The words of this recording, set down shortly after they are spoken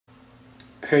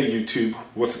Hey YouTube,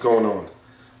 what's going on?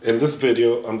 In this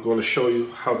video, I'm going to show you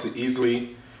how to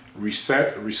easily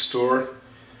restore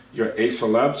your Acer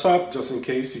laptop just in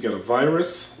case you got a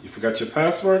virus, you forgot your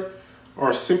password,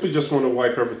 or simply just want to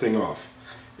wipe everything off.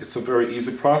 It's a very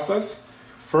easy process.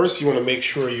 First, you want to make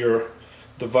sure your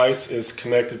device is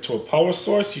connected to a power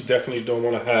source. You definitely don't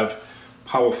want to have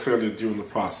power failure during the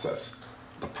process.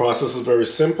 The process is very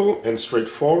simple and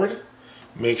straightforward.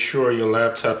 Make sure your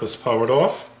laptop is powered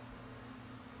off.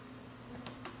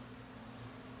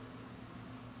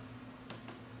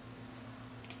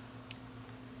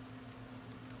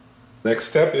 Next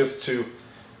step is to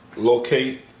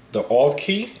locate the Alt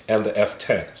key and the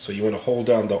F10. So you want to hold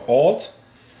down the Alt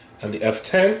and the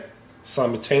F10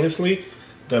 simultaneously,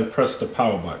 then press the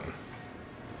power button.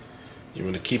 You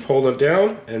want to keep holding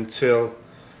down until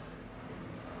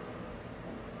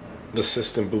the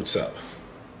system boots up.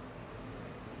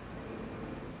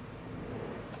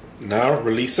 Now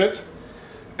release it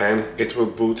and it will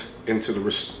boot into the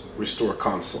Restore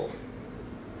console.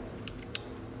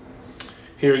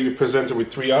 Here you're presented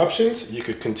with three options. You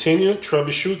could continue,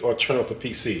 troubleshoot, or turn off the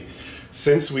PC.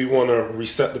 Since we want to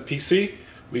reset the PC,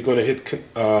 we're going to hit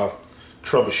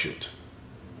troubleshoot.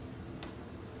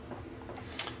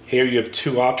 Here you have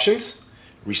two options.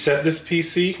 Reset this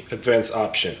PC, advanced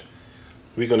option.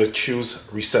 We're going to choose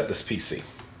reset this PC.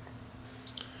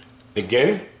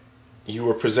 Again, you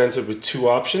were presented with two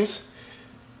options.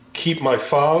 Keep my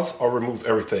files or remove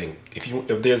everything.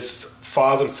 If there's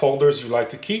files and folders you like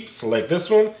to keep, select this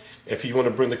one. If you want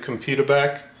to bring the computer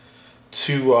back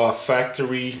to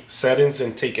factory settings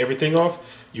and take everything off,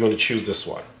 you want to choose this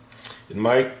one. In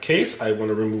my case, I want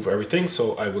to remove everything,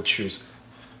 so I will choose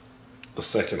the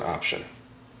second option.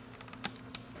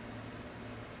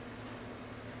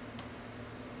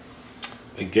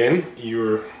 Again,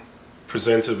 you're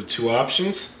presented with two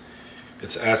options.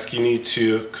 It's asking you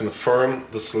to confirm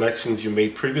the selections you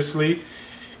made previously,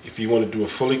 if you want to do a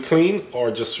fully clean or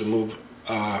just remove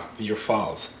your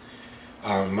files.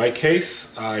 In my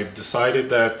case, I've decided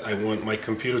that I want my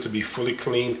computer to be fully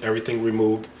clean, everything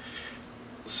removed,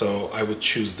 so I would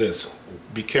choose this.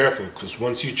 Be careful, because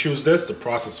once you choose this, the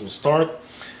process will start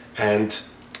and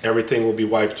everything will be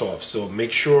wiped off. So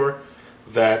make sure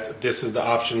that this is the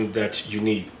option that you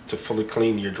need to fully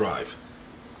clean your drive.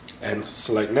 And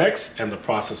select next and the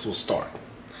process will start.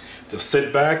 Just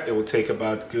sit back. It will take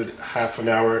about a good half an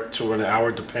hour to an hour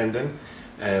depending,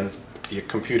 and your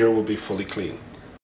computer will be fully clean.